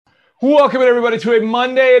Welcome everybody to a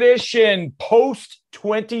Monday edition, post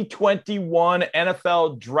 2021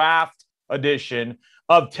 NFL Draft edition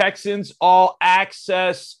of Texans All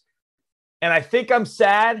Access. And I think I'm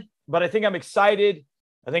sad, but I think I'm excited.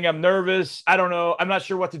 I think I'm nervous. I don't know. I'm not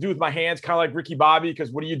sure what to do with my hands, kind of like Ricky Bobby,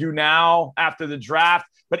 because what do you do now after the draft?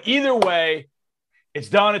 But either way, it's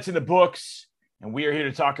done. It's in the books. And we are here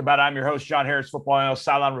to talk about it. I'm your host, John Harris, football analyst,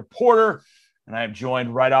 sideline reporter. And I am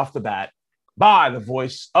joined right off the bat by the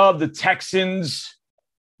voice of the Texans,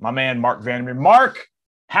 my man, Mark Vandermeer. Mark,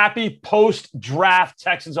 happy post-draft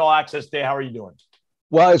Texans All Access Day. How are you doing?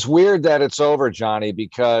 Well, it's weird that it's over, Johnny,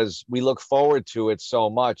 because we look forward to it so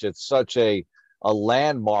much. It's such a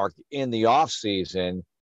landmark in the offseason,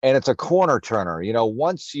 and it's a corner turner. You know,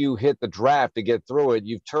 once you hit the draft to get through it,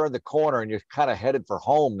 you've turned the corner and you're kind of headed for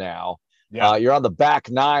home now. Yeah. You're on the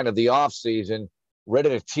back nine of the offseason, ready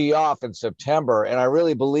to tee off in September. And I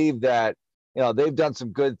really believe that, you know, they've done some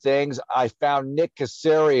good things. I found Nick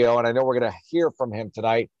Caserio, and I know we're going to hear from him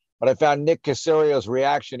tonight, but I found Nick Caserio's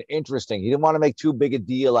reaction interesting. He didn't want to make too big a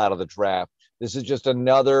deal out of the draft. This is just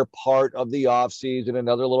another part of the offseason,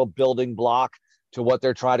 another little building block to what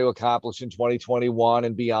they're trying to accomplish in 2021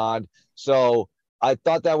 and beyond. So I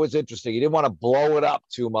thought that was interesting. He didn't want to blow it up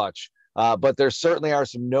too much, but there certainly are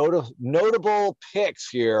some notable picks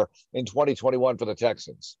here in 2021 for the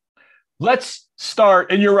Texans. Let's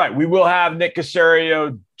start, and you're right, we will have Nick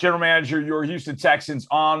Caserio, general manager, your Houston Texans,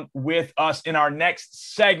 on with us in our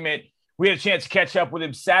next segment. We had a chance to catch up with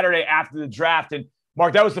him Saturday after the draft, and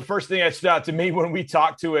Mark, that was the first thing that stood out to me when we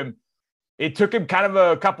talked to him. It took him kind of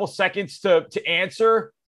a couple seconds to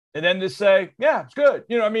answer, and then to say, yeah, it's good.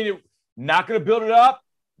 You know, I mean, not going to build it up,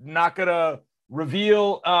 not going to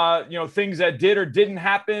reveal, things that did or didn't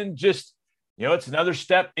happen. Just, it's another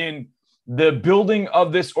step in the building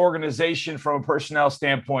of this organization from a personnel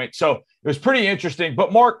standpoint. So it was pretty interesting.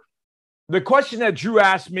 But Mark, the question that Drew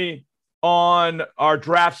asked me on our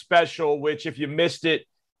draft special, which if you missed it,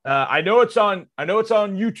 I know it's on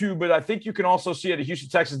YouTube, but I think you can also see it at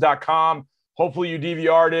HoustonTexans.com. Hopefully you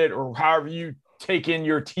DVR'd it or however you take in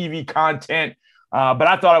your TV content. But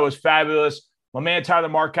I thought it was fabulous. My man Tyler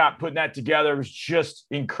Marcotte putting that together was just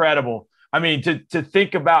incredible. I mean, to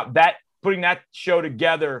think about that, putting that show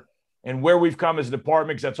together and where we've come as a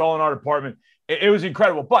department, because that's all in our department, it was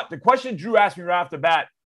incredible. But the question Drew asked me right off the bat,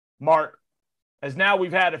 Mark, as now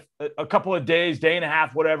we've had a couple of days, day and a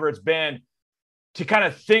half, whatever it's been, to kind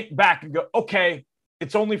of think back and go, okay,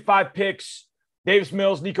 it's only 5 picks: Davis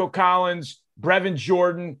Mills, Nico Collins, Brevin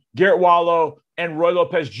Jordan, Garrett Wallow, and Roy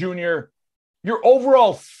Lopez Jr. Your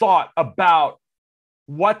overall thought about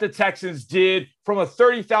what the Texans did from a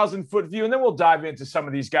 30,000-foot view, and then we'll dive into some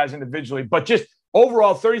of these guys individually, but just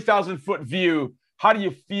overall 30,000-foot view, how do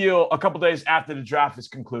you feel a couple days after the draft is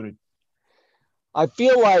concluded? I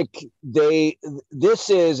feel like this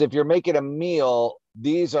is, if you're making a meal,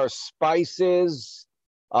 these are spices.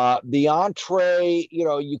 The entree,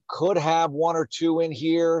 you could have 1 or 2 in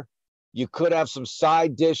here. You could have some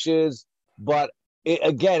side dishes, but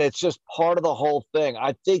again, it's just part of the whole thing.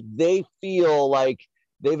 I think they feel like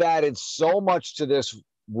they've added so much to this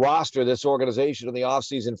roster, this organization in the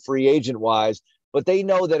offseason, free agent wise, but they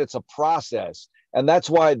know that it's a process. And that's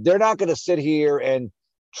why they're not going to sit here and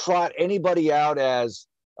trot anybody out as,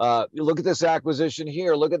 look at this acquisition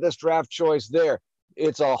here, look at this draft choice there.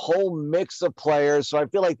 It's a whole mix of players. So I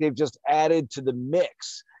feel like they've just added to the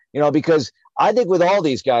mix, because I think with all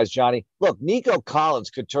these guys, Johnny, look, Nico Collins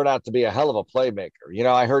could turn out to be a hell of a playmaker.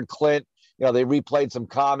 I heard Clint, they replayed some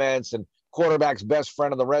comments, and quarterback's best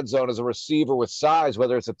friend in the red zone is a receiver with size,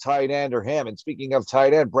 whether it's a tight end or him. And speaking of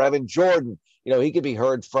tight end, Brevin Jordan, he could be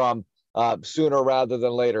heard from sooner rather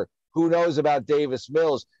than later. Who knows about Davis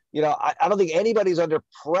Mills? I don't think anybody's under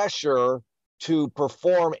pressure to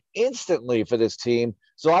perform instantly for this team.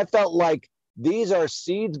 So I felt like these are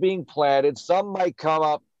seeds being planted. Some might come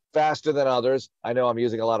up faster than others. I know I'm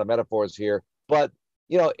using a lot of metaphors here, but,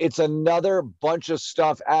 it's another bunch of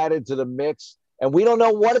stuff added to the mix. And we don't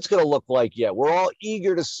know what it's going to look like yet. We're all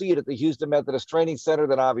eager to see it at the Houston Methodist Training Center,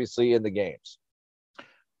 then obviously in the games.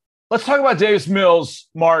 Let's talk about Davis Mills,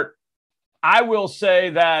 Mark. I will say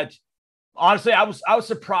that, honestly, I was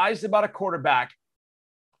surprised about a quarterback.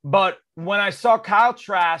 But when I saw Kyle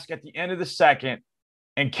Trask at the end of the second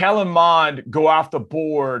and Kellen Mond go off the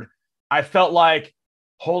board, I felt like,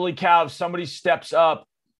 holy cow, if somebody steps up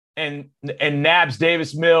and nabs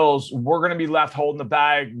Davis Mills, we're going to be left holding the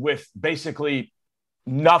bag with basically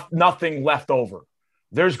nothing left over.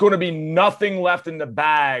 There's going to be nothing left in the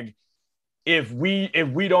bag if we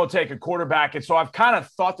don't take a quarterback. And so I've kind of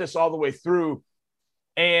thought this all the way through,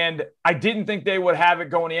 and I didn't think they would have it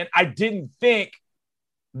going in. I didn't think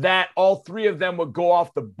that all three of them would go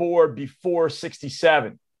off the board before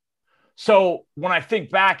 67. So when I think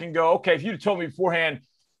back and go, okay, if you'd told me beforehand,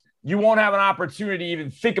 you won't have an opportunity to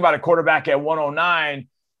even think about a quarterback at 109,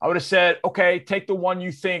 I would have said, okay, take the one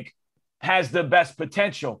you think has the best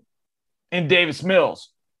potential in Davis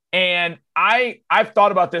Mills. And I've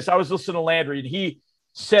thought about this. I was listening to Landry, and he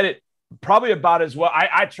said it probably about as well.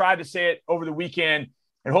 I tried to say it over the weekend,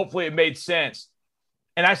 and hopefully it made sense.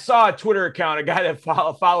 And I saw a Twitter account, a guy that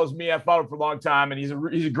follows me. I followed him for a long time, and he's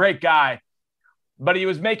a great guy. But he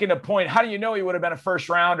was making a point. How do you know he would have been a first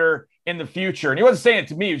rounder in the future? And he wasn't saying it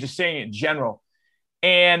to me. He was just saying it in general.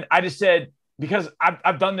 And I just said, because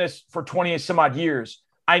I've done this for 20 and some odd years,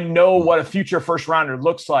 I know what a future first rounder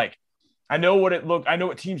looks like. I know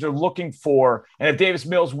what teams are looking for. And if Davis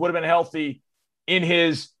Mills would have been healthy in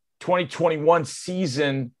his 2021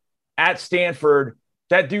 season at Stanford,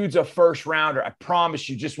 that dude's a first rounder. I promise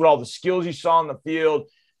you, just with all the skills you saw on the field,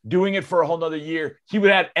 doing it for a whole nother year, he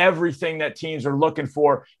would have everything that teams are looking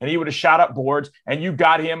for, and he would have shot up boards, and you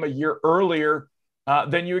got him a year earlier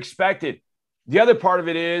than you expected. The other part of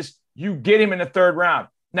it is you get him in the third round.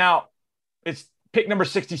 Now, it's pick number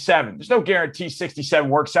 67. There's no guarantee 67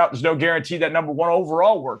 works out. There's no guarantee that number one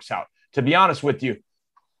overall works out, to be honest with you.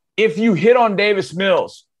 If you hit on Davis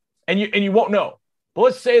Mills, and you won't know, but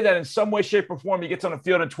let's say that in some way, shape, or form, he gets on the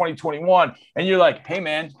field in 2021, and you're like, hey,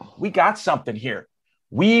 man, we got something here.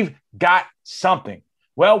 We've got something.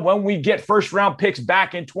 Well, when we get first-round picks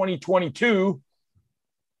back in 2022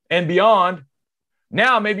 and beyond,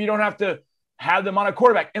 now maybe you don't have to have them on a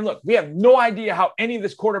quarterback. And look, we have no idea how any of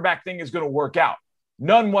this quarterback thing is going to work out.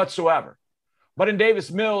 None whatsoever. But in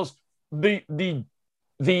Davis Mills, what's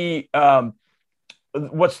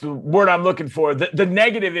the word I'm looking for? The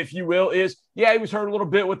negative, if you will, is, yeah, he was hurt a little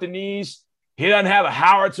bit with the knees. He doesn't have a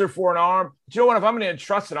howitzer for an arm. But you know what? If I'm going to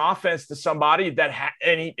entrust an offense to somebody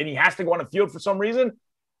and he has to go on the field for some reason,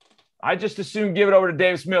 I just as soon give it over to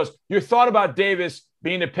Davis Mills. Your thought about Davis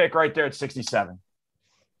being the pick right there at 67?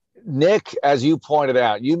 Nick, as you pointed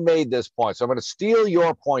out, you made this point. So I'm going to steal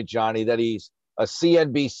your point, Johnny, that he's a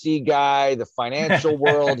CNBC guy, the financial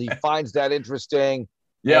world. He finds that interesting.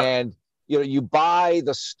 Yeah. And, you buy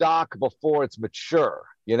the stock before it's mature.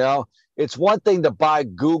 It's one thing to buy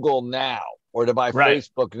Google now or to buy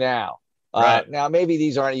Facebook now. Now, maybe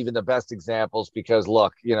these aren't even the best examples because,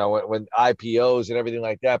 look, when IPOs and everything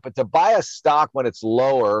like that, but to buy a stock when it's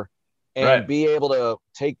lower and be able to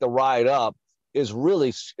take the ride up is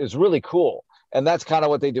really cool. And that's kind of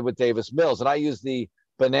what they did with Davis Mills. And I use the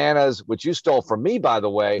bananas, which you stole from me, by the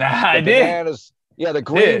way. I did. Bananas, the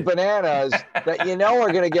green bananas that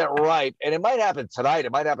are going to get ripe. And it might happen tonight.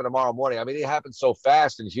 It might happen tomorrow morning. I mean, it happens so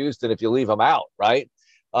fast in Houston if you leave them out, right?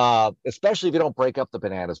 Especially if you don't break up the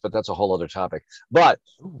bananas, but that's a whole other topic. But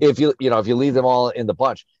if you leave them all in the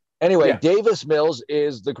bunch. Anyway, Davis Mills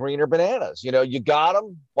is the greener bananas. You got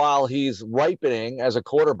him while he's ripening as a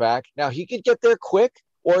quarterback. Now, he could get there quick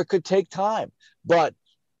or it could take time, but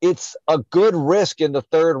it's a good risk in the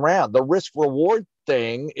third round. The risk reward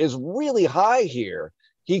thing is really high here.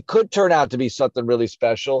 He could turn out to be something really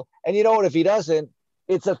special. And you know what? If he doesn't,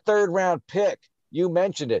 it's a third round pick. You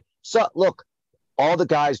mentioned it. So look, all the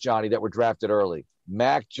guys, Johnny, that were drafted early,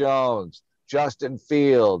 Mac Jones, Justin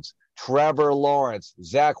Fields, Trevor Lawrence,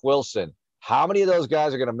 Zach Wilson, how many of those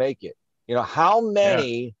guys are going to make it? How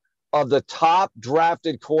many of the top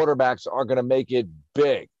drafted quarterbacks are going to make it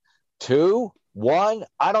big? 2, 1,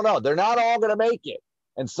 I don't know. They're not all going to make it.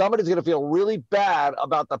 And somebody's going to feel really bad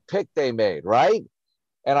about the pick they made, right?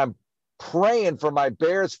 And I'm praying for my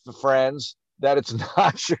Bears friends that it's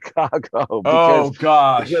not Chicago.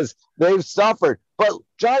 Because they've suffered. But,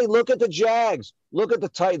 Johnny, look at the Jags. Look at the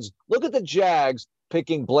Titans. Look at the Jags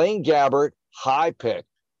picking Blaine Gabbert, high pick.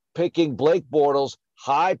 Picking Blake Bortles,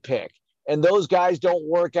 high pick. And those guys don't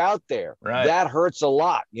work out there. Right. That hurts a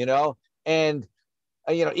lot, And,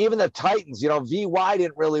 even the Titans, VY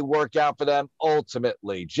didn't really work out for them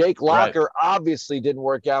ultimately. Jake Locker obviously didn't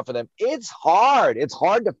work out for them. It's hard. It's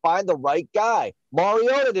hard to find the right guy.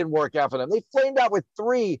 Mariota didn't work out for them. They flamed out with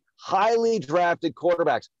 3 highly drafted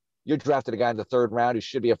quarterbacks. You drafted a guy in the third round who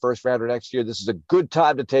should be a first rounder next year. This is a good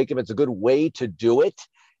time to take him. It's a good way to do it.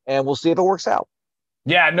 And we'll see if it works out.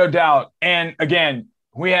 Yeah, no doubt. And again,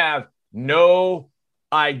 we have no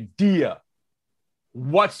idea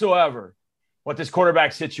whatsoever what this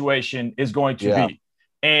quarterback situation is going to be.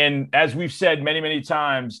 And as we've said many, many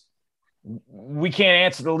times, we can't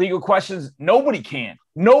answer the legal questions. Nobody can.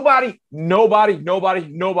 Nobody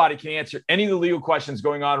can answer any of the legal questions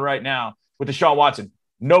going on right now with Deshaun Watson.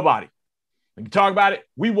 Nobody. We can talk about it.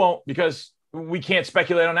 We won't, because we can't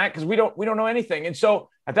speculate on that because we don't know anything. And so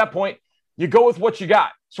at that point, you go with what you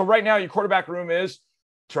got. So right now, your quarterback room is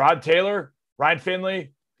Tyrod Taylor, Ryan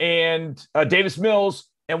Finley, and Davis Mills,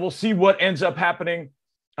 and we'll see what ends up happening,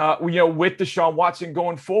 with Deshaun Watson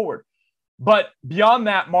going forward. But beyond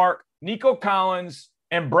that, Mark, Nico Collins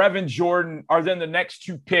and Brevin Jordan are then the next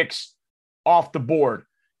two picks off the board.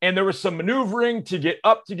 And there was some maneuvering to get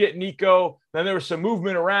up to get Nico. Then there was some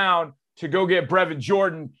movement around to go get Brevin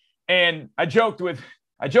Jordan. And I joked with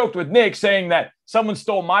Nick saying that someone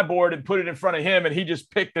stole my board and put it in front of him, and he just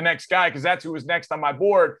picked the next guy because that's who was next on my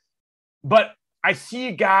board. But I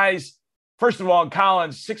see guys, first of all, in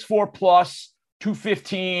Collins, 6'4 plus,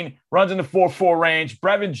 215, runs in the 4.4 range.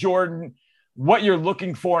 Brevin Jordan, what you're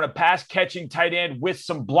looking for in a pass-catching tight end with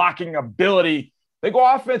some blocking ability. They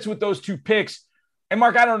go offense with those two picks. And,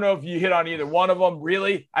 Mark, I don't know if you hit on either one of them,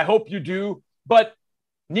 really. I hope you do. But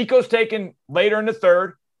Nico's taken later in the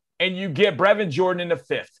third, and you get Brevin Jordan in the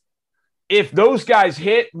fifth. If those guys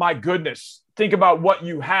hit, my goodness, think about what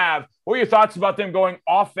you have. What are your thoughts about them going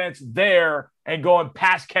offense there and going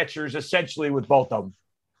pass catchers essentially with both of them?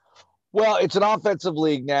 Well, it's an offensive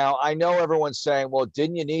league now. I know everyone's saying, well,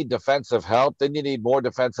 didn't you need defensive help? Didn't you need more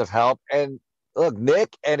defensive help? And look,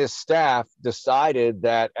 Nick and his staff decided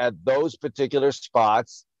that at those particular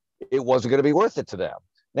spots, it wasn't going to be worth it to them.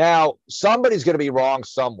 Now, somebody's going to be wrong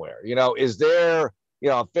somewhere. Is there,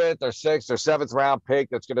 a fifth or sixth or seventh round pick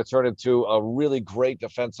that's going to turn into a really great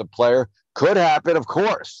defensive player? Could happen, of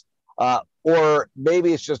course. Or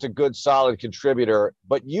maybe it's just a good, solid contributor.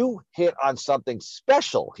 But you hit on something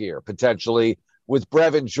special here, potentially, with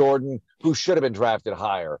Brevin Jordan, who should have been drafted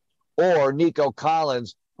higher, or Nico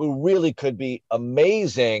Collins, who really could be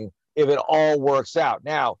amazing if it all works out.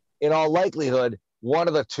 Now, in all likelihood, one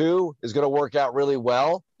of the two is going to work out really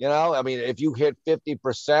well. If you hit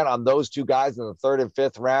 50% on those two guys in the third and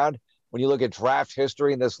fifth round, when you look at draft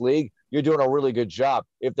history in this league, you're doing a really good job.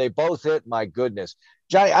 If they both hit, my goodness.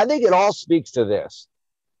 Johnny, I think it all speaks to this.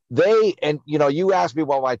 You asked me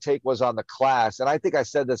what my take was on the class, and I think I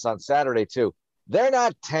said this on Saturday too. They're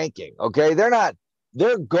not tanking, okay?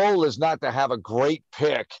 Their goal is not to have a great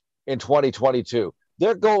pick in 2022.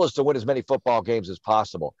 Their goal is to win as many football games as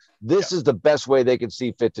possible. This is the best way they can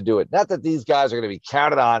see fit to do it. Not that these guys are going to be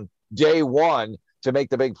counted on day one to make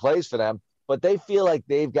the big plays for them, but they feel like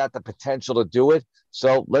they've got the potential to do it.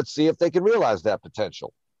 So let's see if they can realize that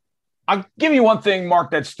potential. I'll give you one thing, Mark,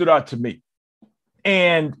 that stood out to me.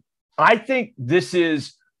 And I think this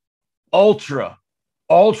is ultra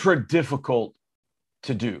difficult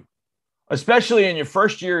to do, especially in your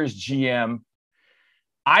first year as GM.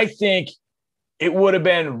 I think it would have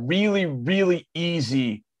been really, really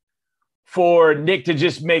easy for Nick to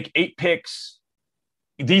just make 8 picks.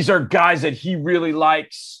 These are guys that he really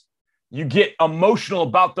likes. You get emotional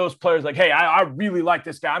about those players. Like, hey, I really like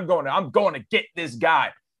this guy. I'm going to get this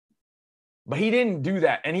guy. But he didn't do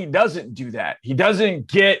that, and he doesn't do that. He doesn't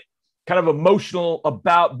get kind of emotional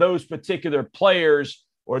about those particular players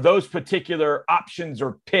or those particular options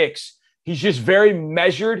or picks. He's just very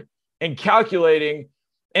measured and calculating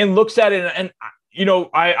and looks at it. And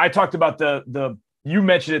I talked about you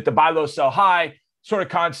mentioned it, the buy low, sell high sort of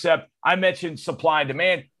concept. I mentioned supply and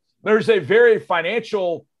demand. There's a very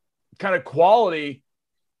financial kind of quality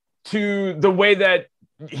to the way that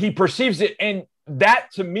he perceives it. And that,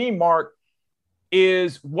 to me, Mark,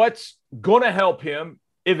 is what's going to help him,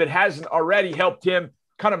 if it hasn't already helped him,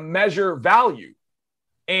 kind of measure value.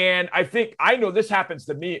 And I know this happens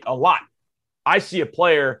to me a lot. I see a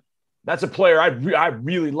player, that's a player I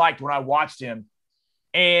really liked when I watched him.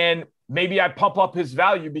 And maybe I pump up his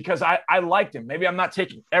value because I liked him. Maybe I'm not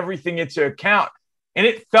taking everything into account. And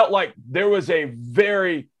it felt like there was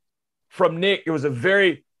from Nick, it was a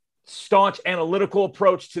very staunch analytical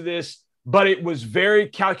approach to this, but it was very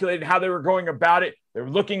calculated how they were going about it. They were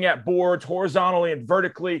looking at boards horizontally and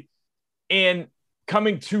vertically and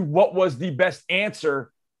coming to what was the best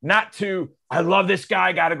answer, not to, I love this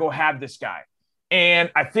guy, got to go have this guy.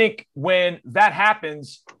 And I think when that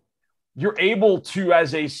happens, you're able to,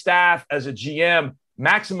 as a staff, as a GM,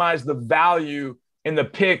 maximize the value in the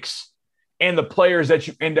picks and the players that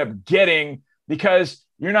you end up getting, because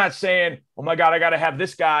you're not saying, oh my God, I got to have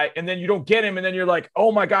this guy. And then you don't get him. And then you're like,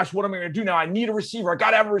 oh my gosh, what am I going to do now? I need a receiver. I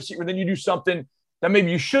got to have a receiver. And then you do something that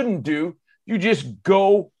maybe you shouldn't do. You just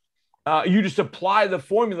you just apply the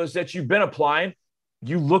formulas that you've been applying.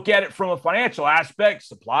 You look at it from a financial aspect,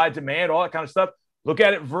 supply, demand, all that kind of stuff. Look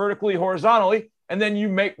at it vertically, horizontally, and then you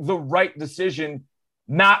make the right decision,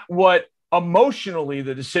 not what emotionally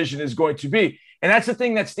the decision is going to be. And that's the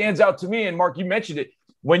thing that stands out to me. And Mark, you mentioned it.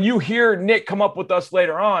 When you hear Nick come up with us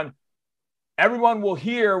later on, everyone will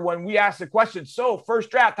hear when we ask the question, so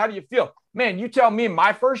first draft, how do you feel? Man, you tell me in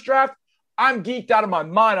my first draft, I'm geeked out of my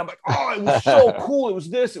mind. I'm like, oh, it was so cool. It was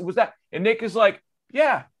this, it was that. And Nick is like,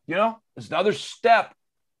 yeah, it's another step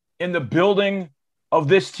in the building of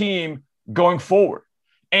this team going forward.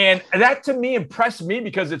 And that to me impressed me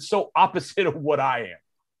because it's so opposite of what I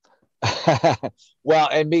am. Well,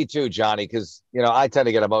 and me too, Johnny, because, I tend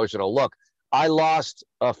to get emotional. Look, I lost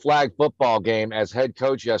a flag football game as head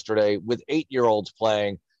coach yesterday with 8-year-olds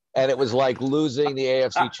playing, and it was like losing the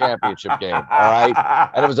AFC championship game. All right.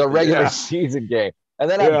 And it was a regular season game. And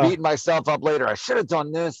then I'm beating myself up later. I should have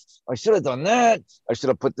done this. I should have done that. I should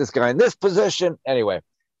have put this guy in this position. Anyway,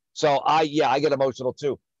 so I get emotional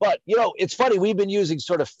too. But, it's funny. We've been using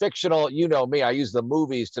sort of fictional, me, I use the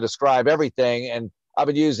movies to describe everything. And I've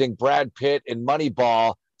been using Brad Pitt and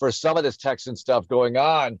Moneyball for some of this Texan stuff going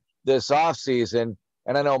on this offseason.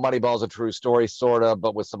 And I know Moneyball's a true story, sort of,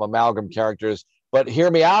 but with some amalgam characters. But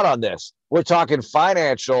hear me out on this. We're talking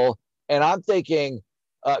financial, and I'm thinking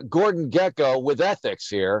Gordon Gekko with ethics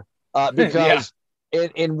here, because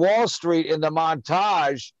in Wall Street, in the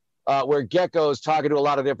montage where Gekko is talking to a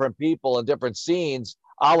lot of different people in different scenes,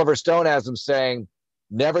 Oliver Stone has him saying,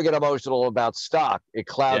 never get emotional about stock. It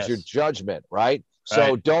clouds your judgment, right?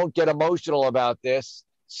 So don't get emotional about this.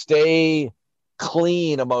 Stay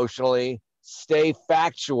clean emotionally. Stay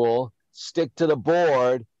factual. Stick to the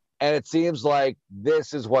board. And it seems like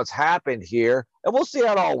this is what's happened here. And we'll see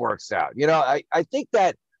how it all works out. I think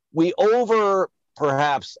that we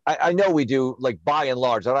perhaps, I know we do, like, by and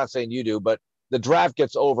large, I'm not saying you do, but the draft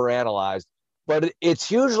gets overanalyzed. But it's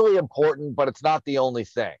hugely important, but it's not the only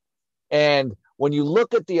thing. And when you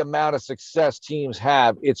look at the amount of success teams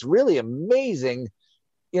have, it's really amazing,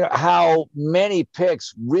 how many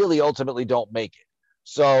picks really ultimately don't make it.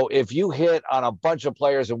 So if you hit on a bunch of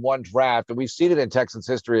players in one draft, and we've seen it in Texans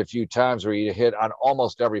history a few times where you hit on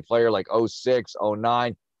almost every player, like 06,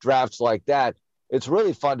 09, drafts like that, it's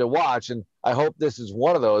really fun to watch. And I hope this is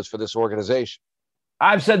one of those for this organization.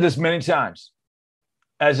 I've said this many times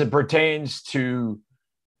as it pertains to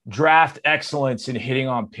draft excellence and hitting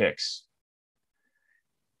on picks.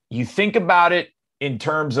 You think about it in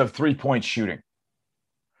terms of three-point shooting.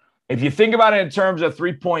 If you think about it in terms of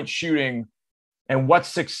three-point shooting and what's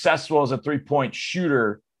successful as a three-point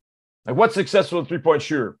shooter, like what's successful as a three-point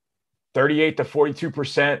shooter? 38 to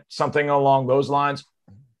 42%, something along those lines.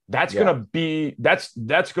 That's going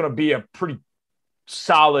to be a pretty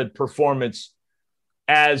solid performance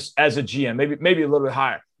as a GM, maybe a little bit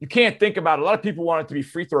higher. You can't think about it. A lot of people want it to be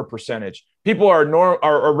free throw percentage. People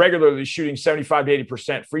are regularly shooting 75 to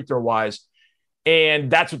 80% free throw wise,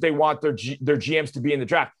 and that's what they want their GMs to be in the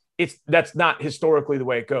draft. That's not historically the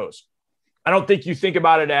way it goes. I don't think you think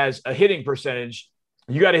about it as a hitting percentage.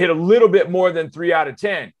 You got to hit a little bit more than 3 out of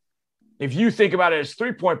 10. If you think about it as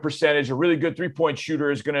 3-point percentage, a really good 3-point shooter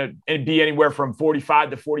is going to be anywhere from 45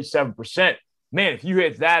 to 47%. Man, if you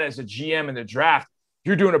hit that as a GM in the draft,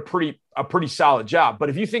 you're doing a pretty solid job. But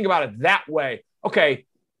if you think about it that way, okay,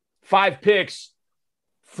 5 picks,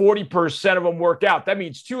 40% of them work out. That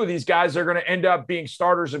means 2 of these guys are going to end up being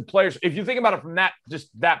starters and players. If you think about it from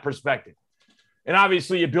that perspective. And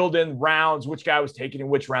obviously you build in rounds, which guy was taken in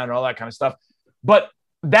which round and all that kind of stuff. But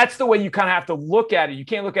that's the way you kind of have to look at it. You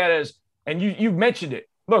can't look at it as, and you've mentioned it.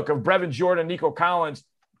 Look, of Brevin Jordan, Nico Collins,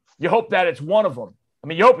 you hope that it's one of them. I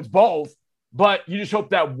mean, you hope it's both, but you just hope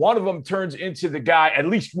that one of them turns into the guy, at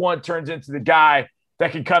least one turns into the guy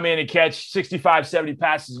that can come in and catch 65, 70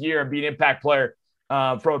 passes a year and be an impact player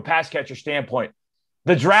from a pass catcher standpoint.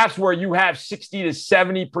 The drafts where you have 60 to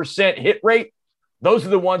 70% hit rate, those are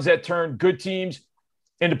the ones that turn good teams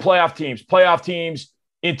into playoff teams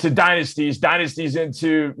into dynasties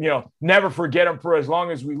into, never forget them for as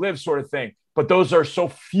long as we live sort of thing. But those are so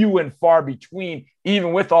few and far between,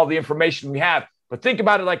 even with all the information we have. But think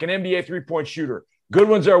about it like an NBA 3-point shooter. Good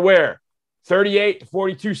ones are where? 38 to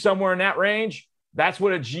 42, somewhere in that range. That's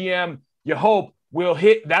what a GM, you hope, will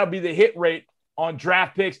hit. That'll be the hit rate on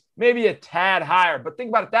draft picks, maybe a tad higher. But think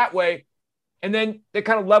about it that way. And then it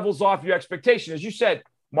kind of levels off your expectation. As you said,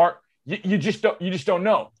 Mark, you just don't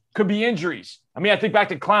know. Could be injuries. I mean, I think back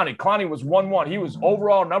to Clowney. Clowney was 1-1. He was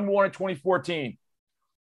overall number 1 in 2014.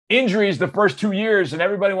 Injuries the first 2 years, and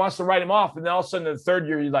everybody wants to write him off. And then all of a sudden, in the third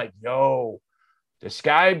year, you're like, yo, this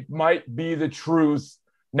guy might be the truth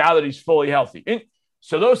now that he's fully healthy. And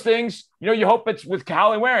so those things, you hope it's with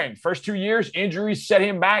Callaway Waring. First 2 years, injuries set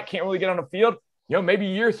him back, can't really get on the field. Maybe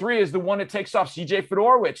year 3 is the one that takes off. CJ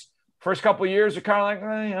Fedorowicz. First couple of years are kind of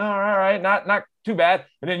like, all right, not too bad.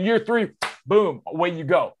 And then year 3, boom, away you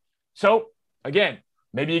go. So, again,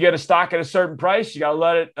 maybe you get a stock at a certain price. You got to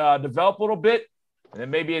let it develop a little bit, and then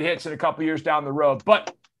maybe it hits in a couple of years down the road.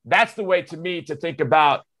 But that's the way, to me, to think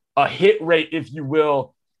about a hit rate, if you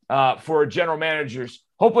will, for general managers.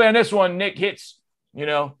 Hopefully on this one, Nick hits, be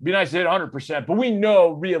nice to hit 100%, but we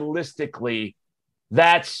know realistically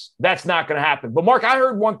that's not going to happen. But Mark, I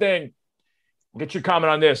heard one thing, get your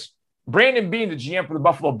comment on this. Brandon Beane, the GM for the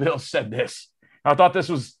Buffalo Bills, said this. I thought it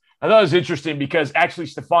was interesting because actually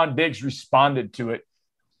Stephon Diggs responded to it.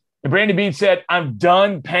 And Brandon Beane said, I'm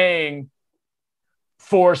done paying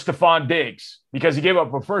for Stephon Diggs because he gave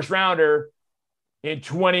up a first rounder in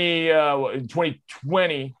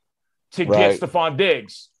 2020 to get Stephon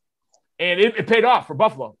Diggs. And it paid off for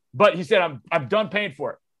Buffalo. But he said, I'm done paying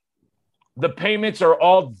for it. The payments are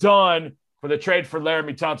all done for the trade for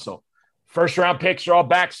Laramie Tunsil. First round picks are all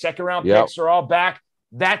back. Second round picks are all back.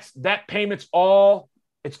 That payment's all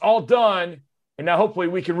done. And now hopefully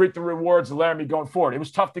we can reap the rewards of Laramie going forward. It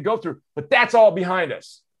was tough to go through, but that's all behind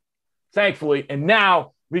us, thankfully. And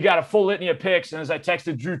now we got a full litany of picks. And as I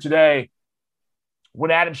texted Drew today, when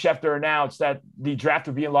Adam Schefter announced that the draft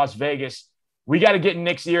would be in Las Vegas, we got to get in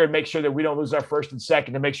Nick's ear and make sure that we don't lose our first and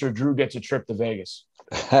second to make sure Drew gets a trip to Vegas.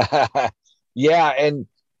 Yeah, and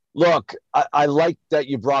look, I like that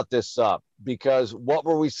you brought this up because what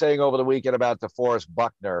were we saying over the weekend about DeForest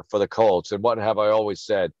Buckner for the Colts? And what have I always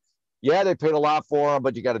said? Yeah, they paid a lot for him,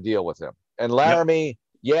 but you got to deal with him. And Laramie,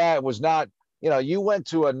 it was not, you went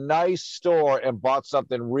to a nice store and bought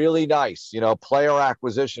something really nice, player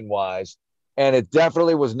acquisition wise. And it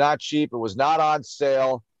definitely was not cheap. It was not on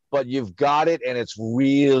sale, but you've got it and it's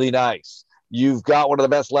really nice. You've got one of the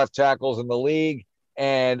best left tackles in the league,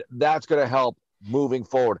 and that's going to help moving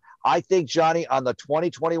forward. I think, Johnny, on the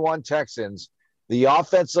 2021 Texans, the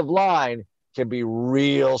offensive line can be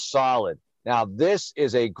real solid. Now, this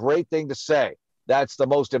is a great thing to say. That's the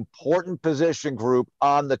most important position group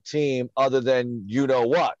on the team other than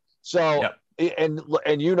what. So, and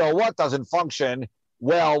what doesn't function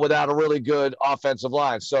well without a really good offensive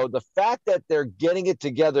line. So the fact that they're getting it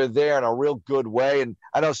together there in a real good way, and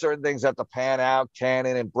I know certain things have to pan out,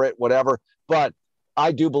 Cannon and Britt, whatever, but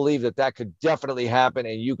I do believe that could definitely happen,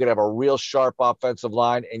 and you could have a real sharp offensive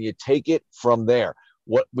line, and you take it from there.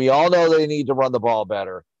 What we all know, they need to run the ball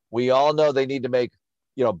better. We all know they need to make,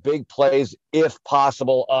 big plays if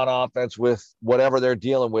possible on offense with whatever they're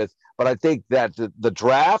dealing with. But I think that the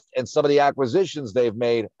draft and some of the acquisitions they've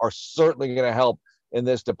made are certainly going to help in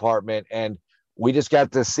this department. And we just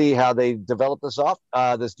got to see how they develop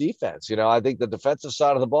this defense. I think the defensive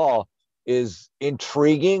side of the ball is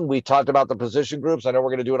intriguing. We talked about the position groups. I know we're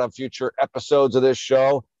going to do it on future episodes of this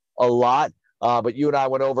show a lot. But you and I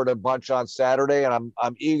went over it a bunch on Saturday, and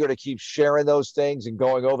I'm eager to keep sharing those things and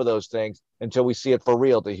going over those things until we see it for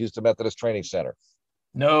real at the Houston Methodist Training Center.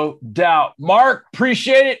 No doubt. Mark,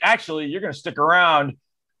 appreciate it. Actually, you're going to stick around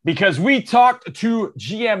because we talked to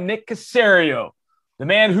GM Nick Caserio, the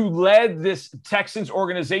man who led this Texans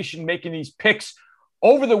organization making these picks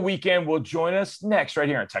over the weekend, will join us next right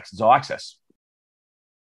here on Texans All Access.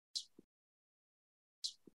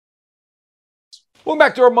 Welcome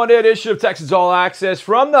back to our Monday edition of Texans All Access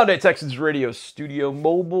from the Monday Texans Radio Studio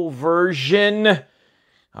mobile version.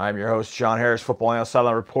 I'm your host, John Harris, football analyst,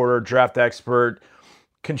 sideline reporter, draft expert,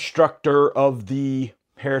 constructor of the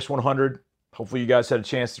Harris 100. Hopefully you guys had a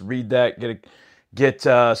chance to read that, get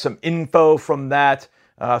some info from that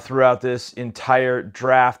throughout this entire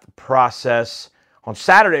draft process. On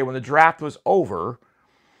Saturday, when the draft was over,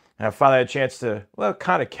 and I finally had a chance to,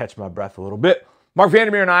 kind of catch my breath a little bit, Mark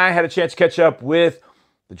Vandermeer and I had a chance to catch up with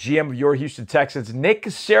the GM of your Houston Texans, Nick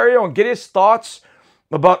Caserio, and get his thoughts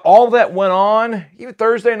about all that went on, even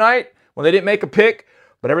Thursday night when they didn't make a pick,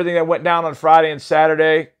 but everything that went down on Friday and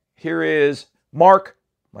Saturday. Here is Mark,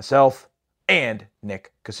 myself, and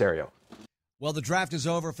Nick Caserio. Well, the draft is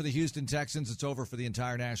over for the Houston Texans. It's over for the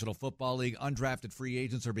entire National Football League. Undrafted free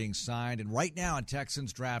agents are being signed. And right now on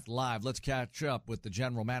Texans Draft Live, let's catch up with the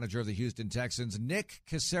general manager of the Houston Texans, Nick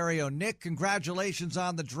Caserio. Nick, congratulations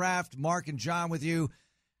on the draft. Mark and John with you.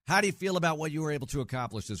 How do you feel about what you were able to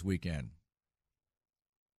accomplish this weekend?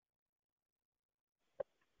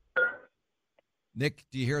 Nick,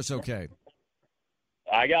 do you hear us okay?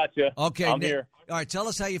 I got you. Okay, I'm Nick, here. All right, tell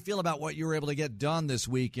us how you feel about what you were able to get done this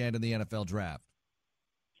weekend in the NFL Draft.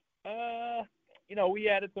 We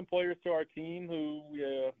added some players to our team who,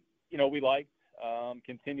 we liked.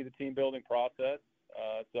 Continue the team building process.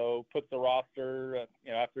 So puts the roster,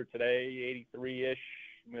 after today, 83-ish.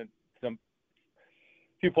 With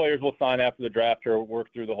few players will sign after the draft or work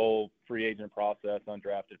through the whole free agent process,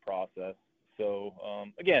 undrafted process. So,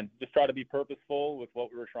 again, just try to be purposeful with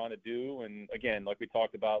what we were trying to do. And, again, like we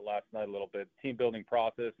talked about last night a little bit, team-building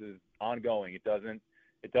process is ongoing. It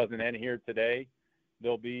doesn't end here today.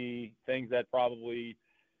 There'll be things that probably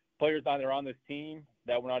players either on this team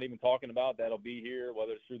that we're not even talking about that'll be here,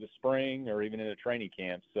 whether it's through the spring or even in a training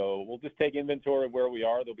camp. So we'll just take inventory of where we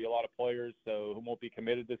are. There'll be a lot of players who won't be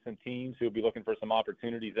committed to some teams who will be looking for some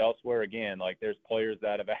opportunities elsewhere. Again, like there's players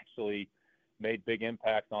that have actually made big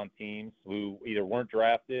impacts on teams who either weren't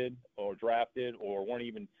drafted or weren't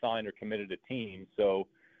even signed or committed to teams. So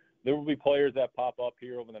there will be players that pop up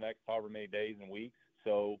here over the next however many days and weeks.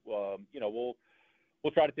 So,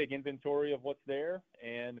 we'll try to take inventory of what's there.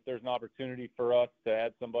 And if there's an opportunity for us to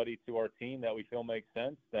add somebody to our team that we feel makes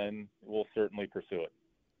sense, then we'll certainly pursue it.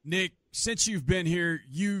 Nick, since you've been here,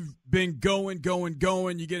 you've been going.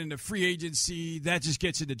 You get into free agency. That just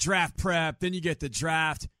gets into draft prep. Then you get the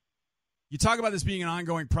draft. You talk about this being an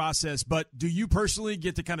ongoing process, but do you personally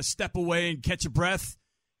get to kind of step away and catch a breath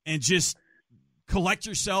and just collect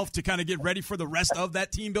yourself to kind of get ready for the rest of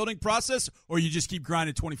that team-building process, or you just keep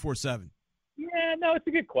grinding 24/7? Yeah, no, it's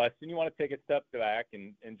a good question. You want to take a step back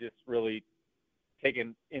and just really take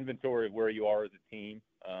an inventory of where you are as a team.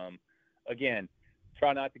 Again,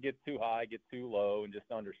 try not to get too high, get too low, and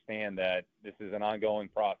just understand that this is an ongoing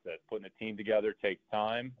process. Putting a team together takes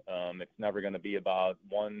time. It's never going to be about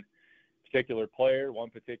one particular player, one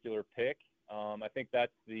particular pick. I think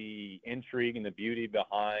that's the intrigue and the beauty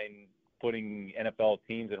behind putting NFL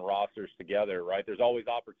teams and rosters together, right? There's always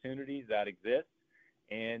opportunities that exist,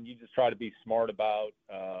 and you just try to be smart about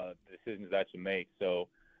the decisions that you make. So,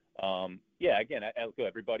 again,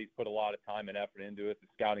 everybody's put a lot of time and effort into it. The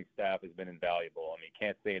scouting staff has been invaluable. I mean,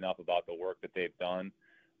 can't say enough about the work that they've done.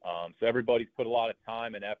 So everybody's put a lot of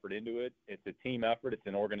time and effort into it. It's a team effort. It's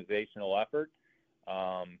an organizational effort.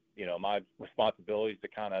 My responsibility is to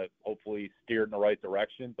kind of hopefully steer it in the right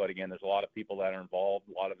direction. But, again, there's a lot of people that are involved,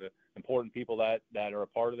 a lot of the important people that are a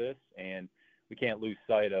part of this, and we can't lose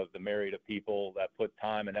sight of the myriad of people that put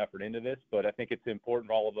time and effort into this. But I think it's important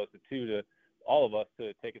for all of us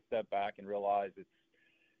to take a step back and realize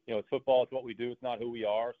it's football. It's what we do. It's not who we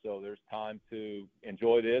are. So there's time to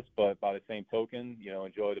enjoy this, but by the same token,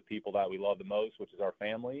 enjoy the people that we love the most, which is our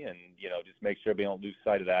family, and, just make sure we don't lose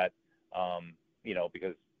sight of that,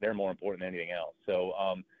 because they're more important than anything else. So,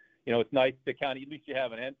 it's nice to kind of, at least you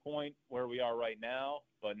have an end point where we are right now,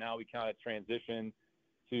 but now we kind of transition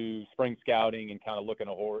to spring scouting and kind of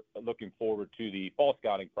looking forward to the fall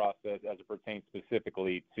scouting process as it pertains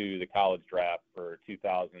specifically to the college draft for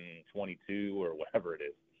 2022 or whatever it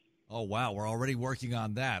is. Oh, wow. We're already working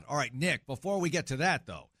on that. All right, Nick, before we get to that,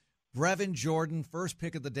 though, Brevin Jordan, first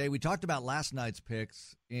pick of the day. We talked about last night's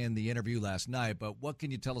picks in the interview last night, but what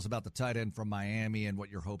can you tell us about the tight end from Miami and what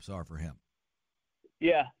your hopes are for him?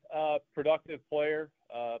 Yeah, productive player,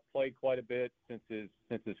 played quite a bit since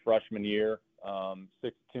his freshman year.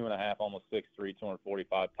 6'2.5", almost 6'3",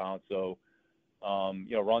 245 pounds. So,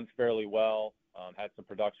 runs fairly well. Had some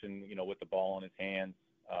production, with the ball in his hands.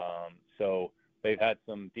 So they've had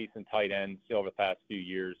some decent tight ends over the past few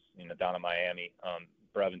years, down in Miami.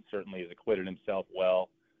 Brevin certainly has acquitted himself well.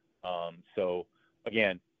 So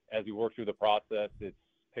again, as we work through the process, it's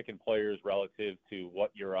picking players relative to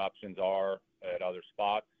what your options are at other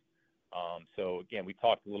spots. So again, we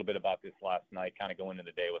talked a little bit about this last night, kind of going into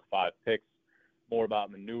the day with 5 picks, more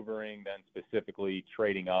about maneuvering than specifically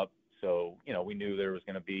trading up. So, we knew there was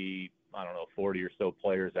going to be, 40 or so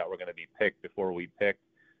players that were going to be picked before we picked.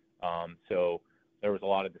 So there was a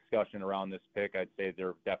lot of discussion around this pick. I'd say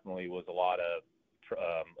there definitely was a lot of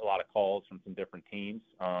calls from some different teams,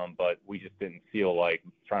 but we just didn't feel like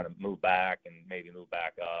trying to move back and maybe move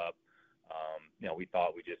back up. We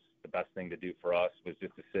thought the best thing to do for us was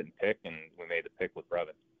just to sit and pick, and we made the pick with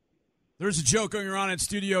Brevin. There's a joke going around in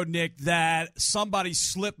studio, Nick, that somebody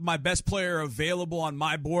slipped my best player available on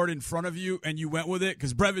my board in front of you, and you went with it,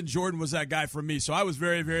 because Brevin Jordan was that guy for me. So I was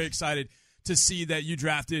very, very excited to see that you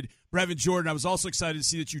drafted Brevin Jordan. I was also excited to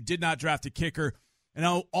see that you did not draft a kicker. And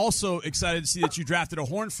I'm also excited to see that you drafted a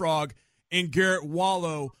Horned Frog in Garrett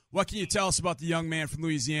Wallow. What can you tell us about the young man from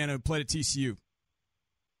Louisiana who played at TCU?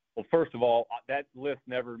 Well, first of all, that list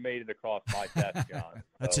never made it across my desk, John.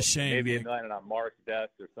 That's a shame. Maybe it landed on Mark's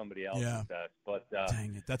desk or somebody else's desk. But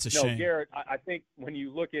dang it, that's a shame. Garrett, I think when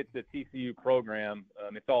you look at the TCU program,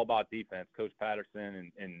 it's all about defense. Coach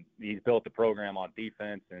Patterson, and he's built the program on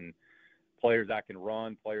defense and players that can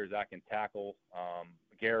run, players that can tackle.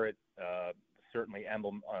 Garrett certainly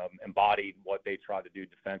embodied what they tried to do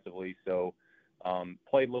defensively. So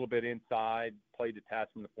played a little bit inside, played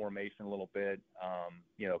detached from the formation a little bit,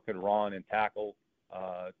 could run and tackle.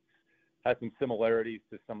 Has some similarities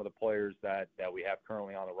to some of the players that we have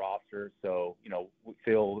currently on the roster. So, we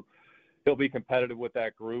feel he'll be competitive with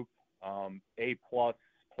that group. A++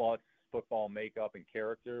 football makeup and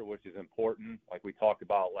character, which is important. Like we talked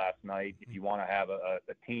about last night, if you want to have a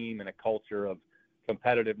team and a culture of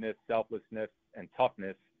competitiveness, selflessness, and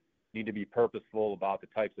toughness, you need to be purposeful about the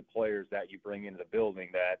types of players that you bring into the building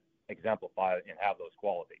that exemplify and have those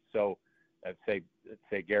qualities. So I'd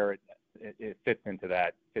say Garrett, it fits into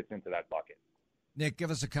that bucket. Nick,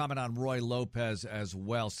 give us a comment on Roy Lopez as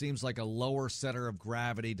well. Seems like a lower center of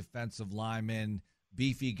gravity, defensive lineman,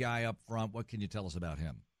 beefy guy up front. What can you tell us about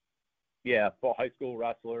him? Yeah, high school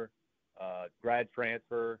wrestler, grad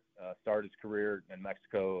transfer, started his career in New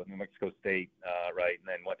Mexico State, right, and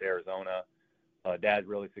then went to Arizona. Dad's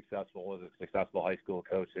really successful, was a successful high school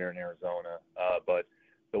coach there in Arizona. But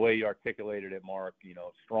the way you articulated it, Mark,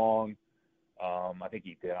 strong. I think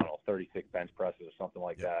he did, 36 bench presses or something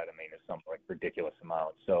like that. I mean, it's something like ridiculous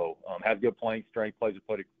amount. So has good playing strength, plays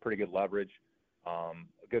with pretty good leverage,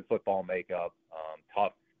 good football makeup,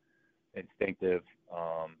 tough, instinctive,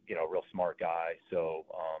 real smart guy. So,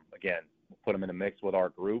 again, we'll put him in the mix with our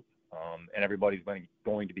group, and everybody's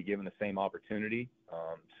going to be given the same opportunity.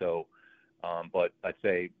 But I'd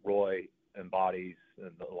say Roy embodies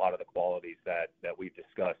a lot of the qualities that we've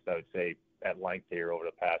discussed, I would say, at length here over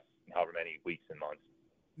the past however many weeks and months.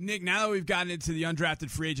 Nick, now that we've gotten into the undrafted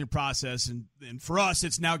free agent process, and for us,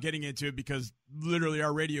 it's now getting into it because literally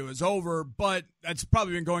our radio is over, but that's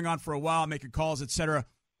probably been going on for a while, making calls, etc.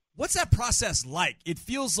 What's that process like? It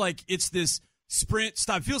feels like it's this sprint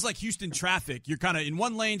stop. It feels like Houston traffic. You're kind of in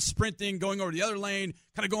one lane, sprinting, going over the other lane,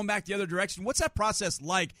 kind of going back the other direction. What's that process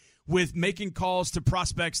like with making calls to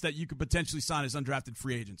prospects that you could potentially sign as undrafted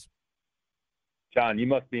free agents? John, you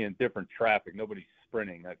must be in different traffic. Nobody's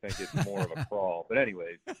sprinting. I think it's more of a crawl. But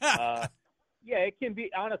anyways, it can be.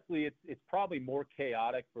 Honestly, it's probably more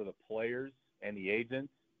chaotic for the players and the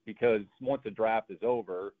agents because once the draft is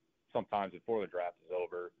over, sometimes before the draft is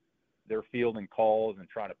over, they're fielding calls and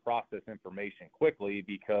trying to process information quickly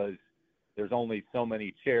because there's only so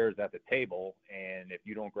many chairs at the table, and if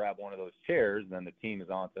you don't grab one of those chairs, then the team is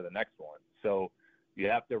on to the next one. So you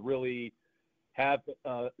have to really have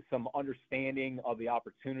some understanding of the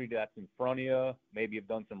opportunity that's in front of you. Maybe you've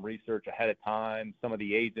done some research ahead of time. Some of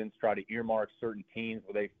the agents try to earmark certain teams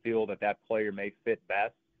where they feel that player may fit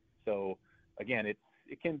best. So again, it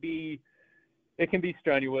can be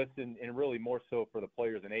strenuous and really more so for the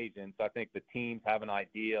players and agents. I think the teams have an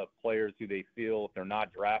idea of players who they feel if they're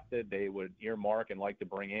not drafted, they would earmark and like to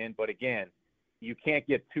bring in. But again, you can't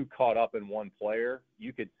get too caught up in one player.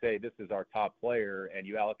 You could say this is our top player and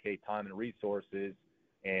you allocate time and resources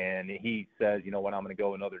and he says, you know what, I'm going to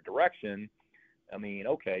go another direction. I mean,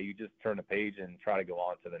 okay, you just turn the page and try to go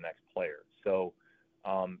on to the next player. So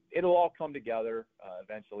it'll all come together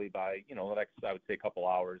eventually by, the next, I would say, couple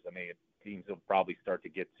hours. I mean, teams will probably start to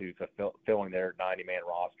get to fulfilling their 90-man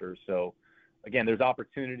roster. So, again, there's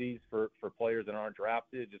opportunities for players that aren't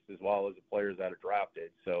drafted just as well as the players that are drafted.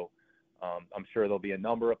 So I'm sure there'll be a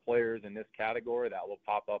number of players in this category that will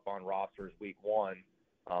pop up on rosters week one.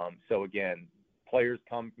 So, again, players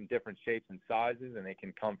come from different shapes and sizes, and they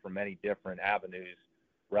can come from many different avenues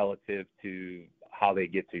relative to how they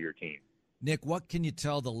get to your team. Nick, what can you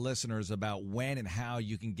tell the listeners about when and how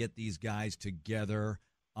you can get these guys together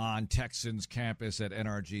on Texans campus at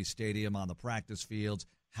NRG Stadium, on the practice fields,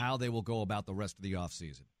 how they will go about the rest of the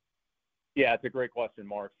offseason? Yeah, it's a great question,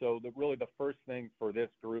 Mark. So really the first thing for this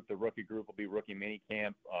group, the rookie group, will be rookie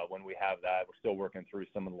minicamp. When we have that, we're still working through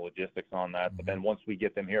some of the logistics on that. But then once we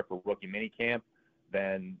get them here for rookie minicamp,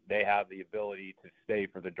 then they have the ability to stay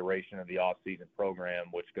for the duration of the off-season program,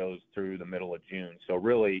 which goes through the middle of June. So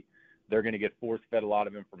really, they're going to get force-fed a lot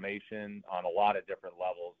of information on a lot of different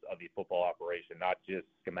levels of the football operation, not just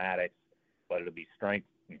schematics, but it'll be strength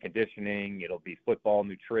and conditioning, it'll be football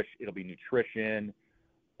nutrition, it'll be nutrition,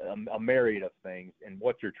 a myriad of things. And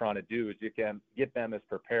what you're trying to do is you can get them as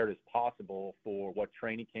prepared as possible for what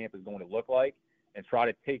training camp is going to look like and try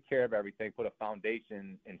to take care of everything, put a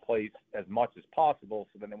foundation in place as much as possible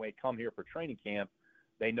so that when they come here for training camp,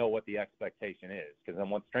 they know what the expectation is. Because then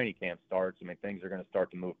once training camp starts, I mean, things are going to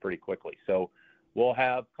start to move pretty quickly. So we'll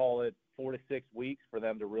have, call it 4 to 6 weeks for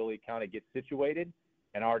them to really kind of get situated.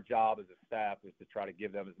 And our job as a staff is to try to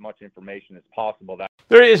give them as much information as possible.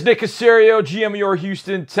 There is Nick Caserio, GM of your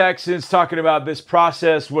Houston Texans, talking about this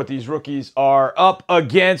process, what these rookies are up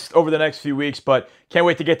against over the next few weeks. But can't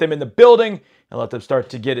wait to get them in the building and let them start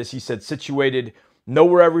to get, as he said, situated, know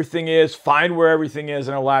where everything is, find where everything is.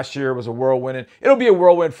 I know last year was a whirlwind, and it'll be a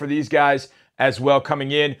whirlwind for these guys as well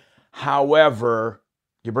coming in. However,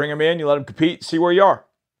 you bring them in, you let them compete, see where you are.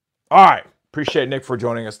 All right. Appreciate Nick for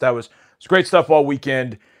joining us. That was great stuff all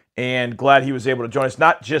weekend, and glad he was able to join us,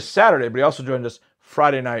 not just Saturday, but he also joined us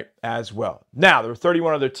Friday night as well. Now, there are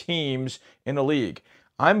 31 other teams in the league.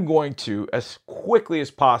 I'm going to, as quickly as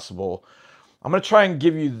possible, I'm going to try and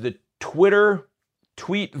give you the Twitter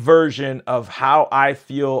tweet version of how I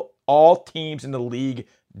feel all teams in the league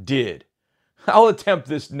did. I'll attempt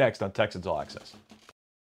this next on Texans All Access.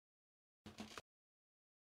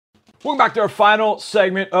 Welcome back to our final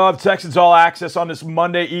segment of Texans All Access on this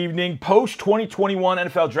Monday evening, post-2021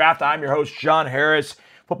 NFL Draft. I'm your host, John Harris,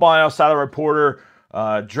 football analyst, sideline reporter,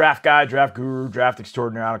 draft guy, draft guru, draft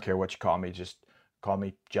extraordinaire. I don't care what you call me. Just call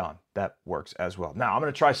me John. That works as well. Now, I'm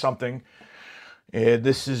going to try something.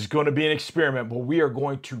 This is going to be an experiment, but we are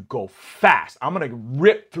going to go fast. I'm going to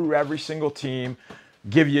rip through every single team,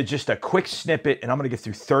 give you just a quick snippet, and I'm going to get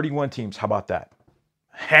through 31 teams. How about that?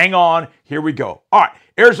 Hang on. Here we go. All right.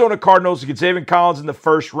 Arizona Cardinals get Zaven Collins in the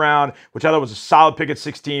first round, which I thought was a solid pick at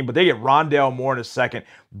 16, but they get Rondale Moore in a second.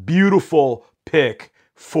 Beautiful pick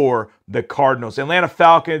for the Cardinals. Atlanta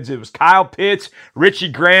Falcons, it was Kyle Pitts,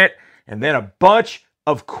 Richie Grant, and then a bunch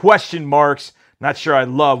of question marks. Not sure I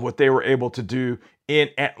love what they were able to do in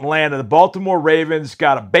Atlanta. The Baltimore Ravens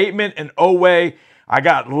got a Bateman and Oweh.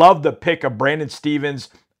 Love the pick of Brandon Stevens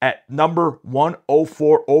at number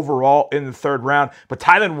 104 overall in the third round. But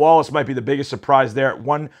Tylan Wallace might be the biggest surprise there at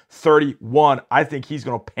 131. I think he's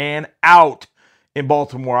going to pan out in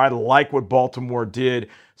Baltimore. I like what Baltimore did.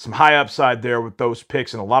 Some high upside there with those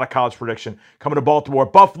picks and a lot of college prediction coming to Baltimore.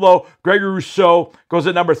 Buffalo, Gregory Rousseau goes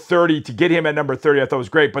at number 30. To get him at number 30, I thought was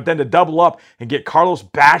great. But then to double up and get Carlos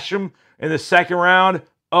Basham in the second round,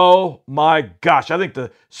 oh my gosh. I think the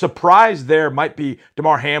surprise there might be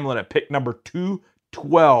DeMar Hamlin at pick number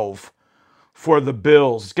 212 for the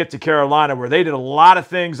Bills. Let's get to Carolina, where they did a lot of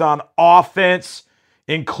things on offense,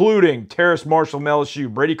 including Terrace Marshall from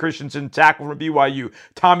LSU, Brady Christensen, tackle from BYU,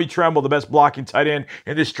 Tommy Tremble, the best blocking tight end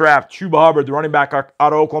in this draft, Chuba Hubbard, the running back out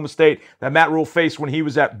of Oklahoma State that Matt Rule faced when he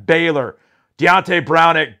was at Baylor, Deontay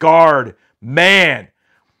Brown at guard. Man,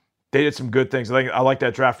 they did some good things. I like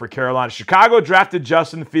that draft for Carolina. Chicago drafted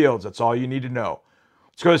Justin Fields. That's all you need to know.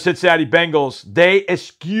 Let's go to Cincinnati Bengals. They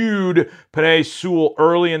eschewed Penei Sewell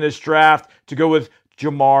early in this draft to go with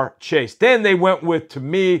Jamar Chase. Then they went with, to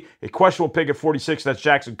me, a questionable pick at 46. That's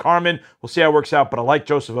Jackson Carman. We'll see how it works out, but I like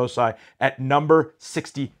Joseph Osai at number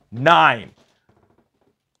 69.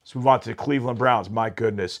 Let's move on to the Cleveland Browns. My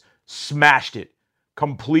goodness. Smashed it.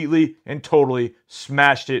 Completely and totally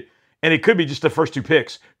smashed it. And it could be just the first two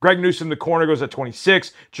picks. Greg Newsome, the corner, goes at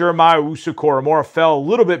 26. Jeremiah Owusu-Koramoah fell a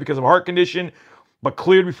little bit because of a heart condition, but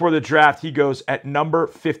cleared before the draft. He goes at number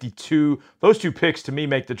 52. Those two picks, to me,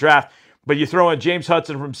 make the draft. But you throw in James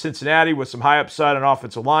Hudson from Cincinnati with some high upside on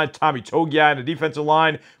offensive line, Tommy Togiai in the defensive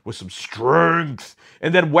line with some strength,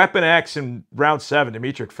 and then Weapon X in round 7,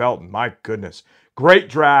 Demetric Felton. My goodness. Great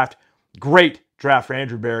draft for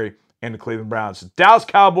Andrew Berry and the Cleveland Browns. The Dallas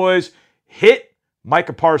Cowboys hit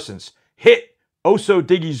Micah Parsons, hit Oso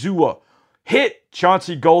Digizua, hit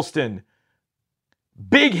Chauncey Golston,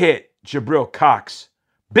 big hit Jabril Cox,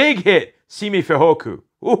 big hit Simi Fehoko.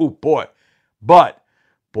 Ooh, boy. But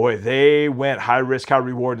boy, they went high risk, high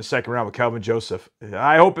reward in the second round with Kelvin Joseph.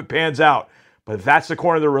 I hope it pans out. But if that's the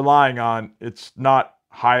corner they're relying on, it's not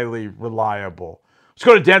highly reliable. Let's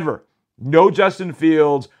go to Denver. No Justin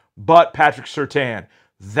Fields, but Patrick Surtain.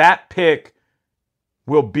 That pick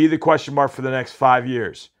will be the question mark for the next 5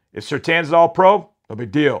 years. If Surtain's an all-pro, no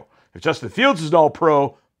big deal. If Justin Fields is an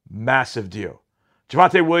all-pro, massive deal.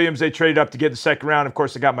 Javonte Williams, they traded up to get the second round. Of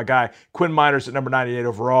course, they got my guy Quinn Miners at number 98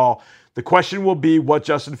 overall. The question will be what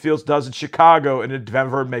Justin Fields does in Chicago, and did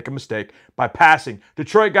Denver make a mistake by passing.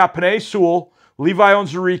 Detroit got Penei Sewell, Levi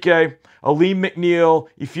Onwuzurike, Aleem McNeil,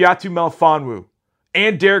 Ifeatu Melifonwu,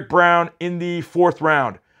 and Derek Brown in the 4th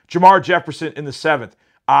round. Jamar Jefferson in the 7th.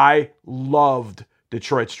 I loved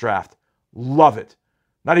Detroit's draft. Love it.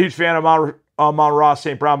 Not a huge fan of Amon-Ra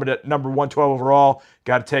St. Brown, but at number 112 overall,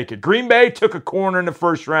 got to take it. Green Bay took a corner in the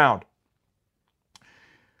first round.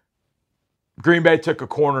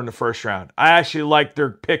 I actually like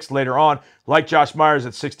their picks later on, like Josh Myers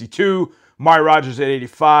at 62, Amari Rodgers at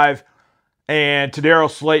 85, and Tadaro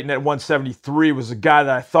Slayton at 173 was a guy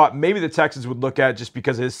that I thought maybe the Texans would look at just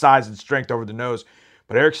because of his size and strength over the nose.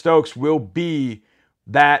 But Eric Stokes will be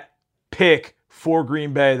that pick for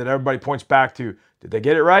Green Bay that everybody points back to. Did they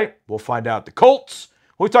get it right? We'll find out. The Colts,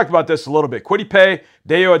 we talked about this a little bit. Kwity Paye,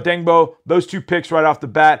 Dayo Adengbo, those two picks right off the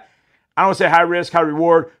bat. I don't want to say high risk, high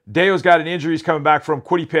reward. Dayo's got an injury he's coming back from.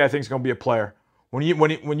 Kwity Paye, I think, is going to be a player. When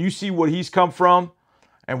you see what he's come from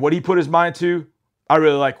and what he put his mind to, I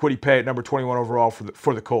really like Kwity Paye at number 21 overall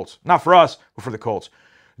for the Colts. Not for us, but for the Colts.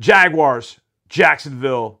 Jaguars,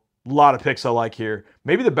 Jacksonville, A lot of picks I like here.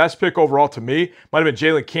 Maybe the best pick overall to me might have been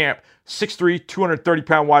Jalen Camp, 6'3",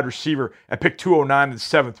 230-pound wide receiver at pick 209 in the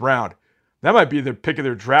 7th round. That might be the pick of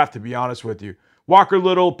their draft, to be honest with you. Walker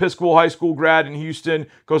Little, Episcopal High School grad in Houston,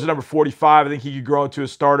 goes to number 45. I think he could grow into a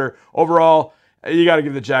starter. Overall, you got to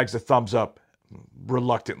give the Jags a thumbs up,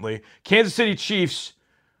 reluctantly. Kansas City Chiefs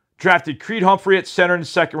drafted Creed Humphrey at center in the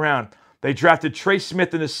 2nd round. They drafted Trey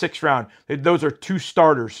Smith in the 6th round. Those are 2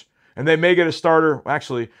 starters. And they may get a starter.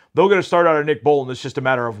 Actually, they'll get a starter out of Nick Bolton. It's just a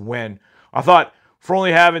matter of when. I thought for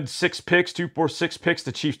only having 6 picks, 2, 4, 6 picks,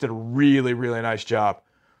 the Chiefs did a really, really nice job.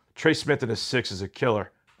 Trey Smith in the 6 is a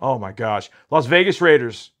killer. Oh, my gosh. Las Vegas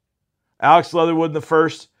Raiders. Alex Leatherwood in the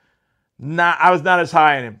 1st. I was not as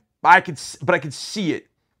high on him. But I could see it.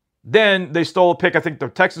 Then they stole a pick I think the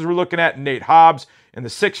Texans were looking at, Nate Hobbs in the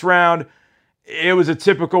 6th round. It was a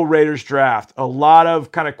typical Raiders draft. A lot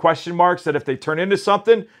of kind of question marks that if they turn into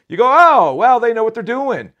something, you go, oh, well, they know what they're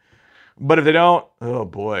doing. But if they don't, oh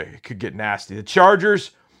boy, it could get nasty. The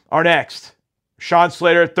Chargers are next. Sean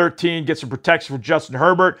Slater at 13 gets some protection for Justin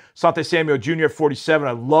Herbert. Asante Samuel Jr. at 47.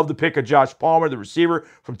 I love the pick of Josh Palmer, the receiver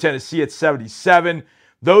from Tennessee at 77.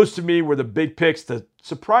 Those to me were the big picks. The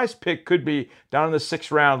surprise pick could be down in the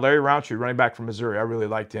 6th round, Larry Roundtree, running back from Missouri. I really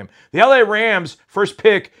liked him. The LA Rams, first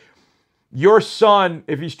pick. Your son,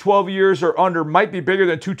 if he's 12 years or under, might be bigger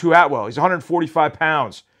than Tutu Atwell. He's 145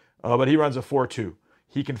 pounds, but he runs a 4.2.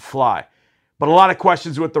 He can fly. But a lot of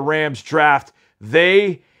questions with the Rams draft.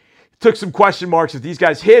 They took some question marks. If these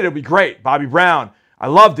guys hit, it'll be great. Bobby Brown, I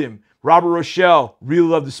loved him. Robert Rochelle, really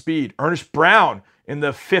loved the speed. Ernest Brown in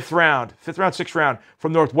the 6th round, 6th round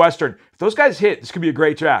from Northwestern. If those guys hit, this could be a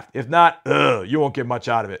great draft. If not, you won't get much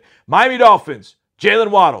out of it. Miami Dolphins.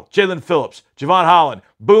 Jalen Waddle, Jalen Phillips, Javon Holland,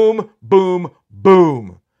 boom, boom,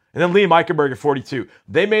 boom. And then Liam Eichenberg at 42.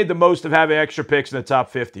 They made the most of having extra picks in the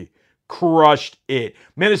top 50. Crushed it.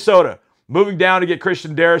 Minnesota, moving down to get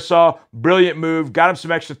Christian Darrisaw. Brilliant move. Got him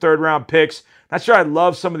some extra 3rd-round picks. Not sure I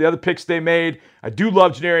love some of the other picks they made. I do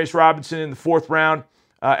love Janarius Robinson in the 4th round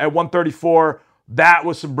at 134. That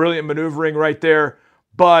was some brilliant maneuvering right there.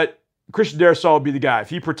 But Christian Darrisaw will be the guy. If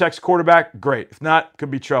he protects quarterback, great. If not,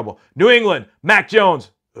 could be trouble. New England, Mac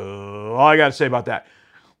Jones. All I got to say about that.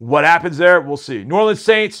 What happens there, we'll see. New Orleans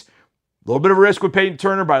Saints, a little bit of a risk with Peyton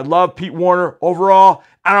Turner, but I love Pete Warner. Overall,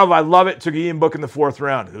 I don't know if I love it. Took Ian Book in the 4th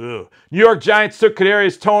round. Ugh. New York Giants took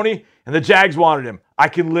Kadarius Toney, and the Jags wanted him. I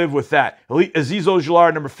can live with that. Azeez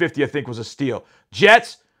Ojulari, number 50, I think was a steal.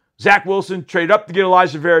 Jets, Zach Wilson traded up to get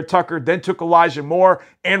Elijah Vera Tucker, then took Elijah Moore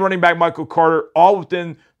and running back Michael Carter, all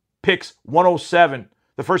within picks 107,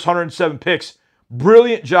 the first 107 picks.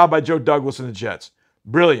 Brilliant job by Joe Douglas and the Jets.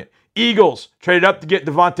 Brilliant. Eagles traded up to get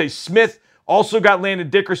Devontae Smith. Also got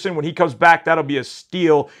Landon Dickerson. When he comes back, that'll be a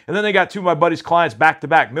steal. And then they got 2 of my buddies' clients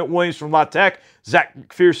back-to-back. Milt Williams from La Tech, Zach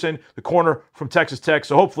McPherson, the corner from Texas Tech.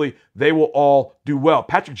 So hopefully they will all do well.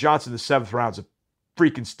 Patrick Johnson, the 7th round, is a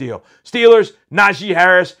freaking steal. Steelers, Najee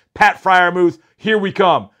Harris, Pat Freiermuth. Here we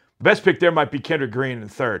come. The best pick there might be Kendrick Green in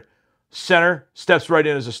the 3rd. Center steps right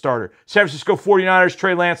in as a starter. San Francisco 49ers,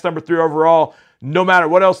 Trey Lance, number 3 overall. No matter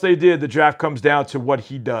what else they did, the draft comes down to what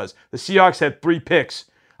he does. The Seahawks had 3 picks.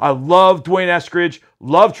 I love Dwayne Eskridge,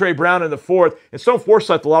 love Trey Brown in the 4th, and Stone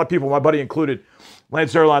Forsythe, a lot of people, my buddy included,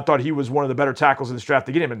 Lance Zierlein thought he was one of the better tackles in this draft.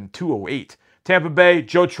 They get him in 208. Tampa Bay,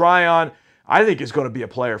 Joe Tryon, I think is going to be a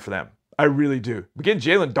player for them. I really do. Again,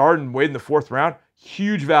 Jalen Darden, Wade in the 4th round,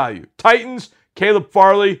 huge value. Titans, Caleb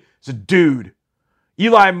Farley is a dude.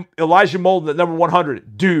 Elijah Molden at number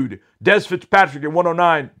 100, dude. Des Fitzpatrick at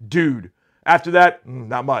 109, dude. After that,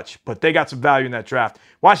 not much, but they got some value in that draft.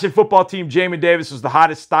 Washington football team, Jamin Davis is the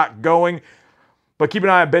hottest stock going, but keep an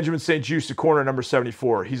eye on Benjamin St-Juste, the corner, number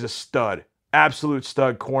 74. He's a stud, absolute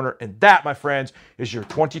stud corner, and that, my friends, is your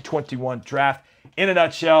 2021 draft in a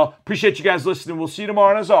nutshell. Appreciate you guys listening. We'll see you tomorrow,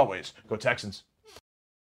 and as always, go Texans.